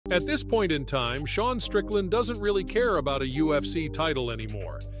At this point in time, Sean Strickland doesn't really care about a UFC title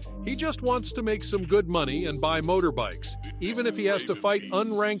anymore. He just wants to make some good money and buy motorbikes, even if he has to fight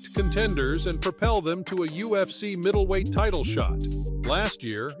unranked contenders and propel them to a UFC middleweight title shot. Last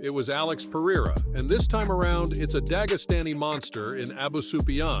year, it was Alex Pereira, and this time around, it's a Dagestani monster in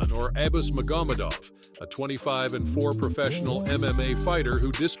Abusupiyan or Abus Magomedov, a 25-4 professional MMA fighter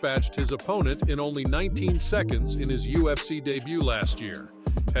who dispatched his opponent in only 19 seconds in his UFC debut last year.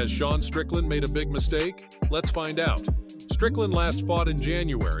 Has Sean Strickland made a big mistake? Let's find out. Strickland last fought in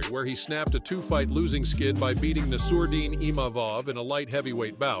January, where he snapped a two-fight losing skid by beating Nassourdine Imavov in a light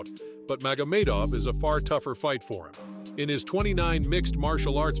heavyweight bout, but Magomedov is a far tougher fight for him. In his 29 mixed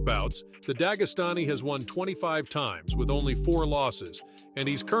martial arts bouts, the Dagestani has won 25 times with only 4 losses, and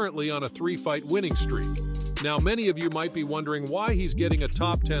he's currently on a 3-fight winning streak. Now, many of you might be wondering why he's getting a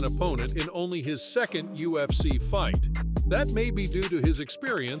top 10 opponent in only his second UFC fight. That may be due to his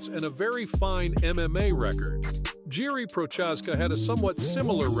experience and a very fine MMA record. Jiří Procházka had a somewhat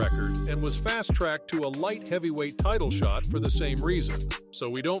similar record and was fast-tracked to a light heavyweight title shot for the same reason. So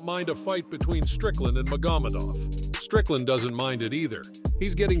we don't mind a fight between Strickland and Magomedov. Strickland doesn't mind it either.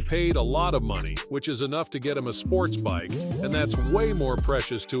 He's getting paid a lot of money, which is enough to get him a sports bike, and that's way more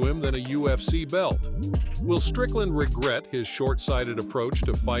precious to him than a UFC belt. Will Strickland regret his short-sighted approach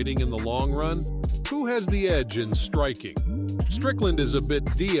to fighting in the long run? Who has the edge in striking? Strickland is a bit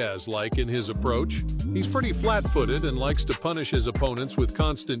Diaz-like in his approach. He's pretty flat-footed and likes to punish his opponents with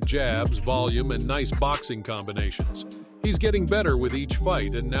constant jabs, volume, and nice boxing combinations. He's getting better with each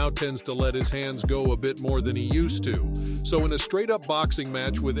fight and now tends to let his hands go a bit more than he used to. So in a straight-up boxing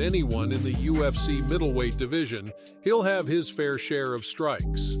match with anyone in the UFC middleweight division, he'll have his fair share of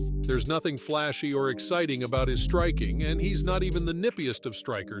strikes. There's nothing flashy or exciting about his striking, and he's not even the nippiest of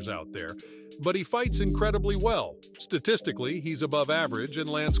strikers out there. But he fights incredibly well. Statistically, he's above average and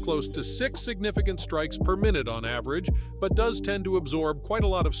lands close to 6 significant strikes per minute on average, but does tend to absorb quite a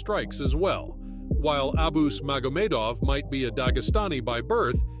lot of strikes as well. While Abus Magomedov might be a Dagestani by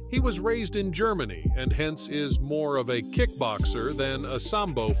birth, he was raised in Germany and hence is more of a kickboxer than a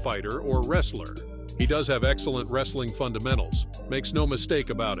sambo fighter or wrestler. He does have excellent wrestling fundamentals, makes no mistake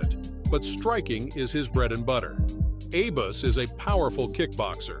about it, but striking is his bread and butter. Abus is a powerful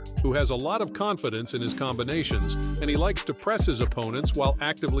kickboxer who has a lot of confidence in his combinations, and he likes to press his opponents while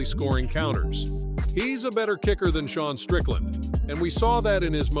actively scoring counters. He's a better kicker than Sean Strickland, and we saw that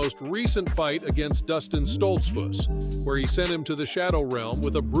in his most recent fight against Dustin Stoltzfus, where he sent him to the shadow realm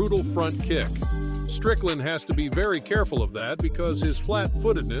with a brutal front kick. Strickland has to be very careful of that because his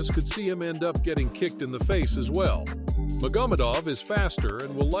flat-footedness could see him end up getting kicked in the face as well. Magomedov is faster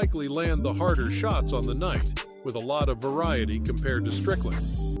and will likely land the harder shots on the night, with a lot of variety compared to Strickland.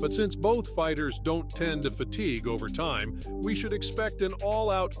 But since both fighters don't tend to fatigue over time, we should expect an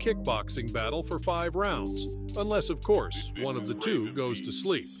all-out kickboxing battle for 5 rounds, unless, of course, one of the two goes to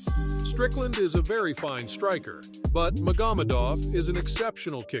sleep. Strickland is a very fine striker, but Magomedov is an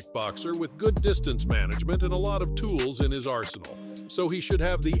exceptional kickboxer with good distance management and a lot of tools in his arsenal, so he should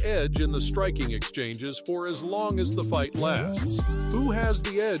have the edge in the striking exchanges for as long as the fight lasts. Who has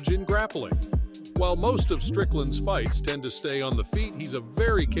the edge in grappling? While most of Strickland's fights tend to stay on the feet, he's a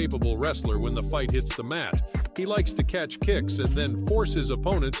very capable wrestler when the fight hits the mat. He likes to catch kicks and then force his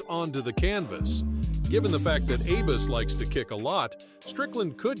opponents onto the canvas. Given the fact that Abus likes to kick a lot,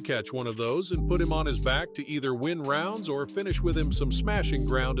 Strickland could catch one of those and put him on his back to either win rounds or finish with him some smashing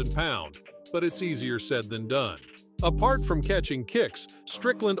ground and pound. But it's easier said than done. Apart from catching kicks,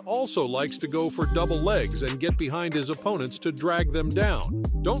 Strickland also likes to go for double legs and get behind his opponents to drag them down.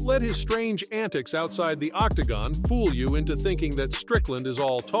 Don't let his strange antics outside the octagon fool you into thinking that Strickland is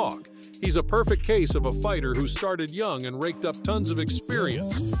all talk. He's a perfect case of a fighter who started young and raked up tons of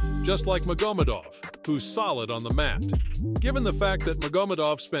experience, just like Magomedov, who's solid on the mat. Given the fact that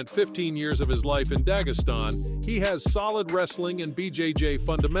Magomedov spent 15 years of his life in Dagestan, he has solid wrestling and BJJ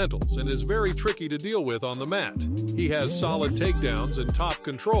fundamentals and is very tricky to deal with on the mat. He has solid takedowns and top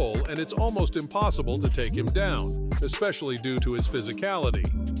control, and it's almost impossible to take him down, especially due to his physicality.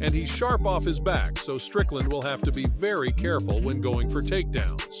 And he's sharp off his back, so Strickland will have to be very careful when going for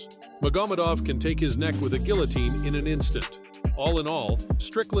takedowns. Magomedov can take his neck with a guillotine in an instant. All in all,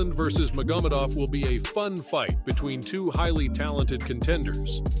 Strickland versus Magomedov will be a fun fight between two highly talented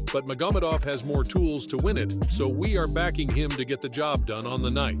contenders. But Magomedov has more tools to win it, so we are backing him to get the job done on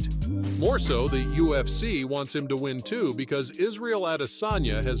the night. More so, the UFC wants him to win too because Israel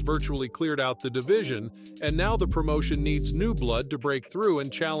Adesanya has virtually cleared out the division, and now the promotion needs new blood to break through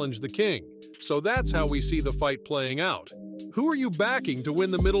and challenge the king. So that's how we see the fight playing out. Who are you backing to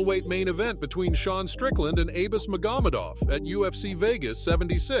win the middleweight main event between Sean Strickland and Abus Magomedov at UFC Vegas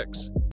 76?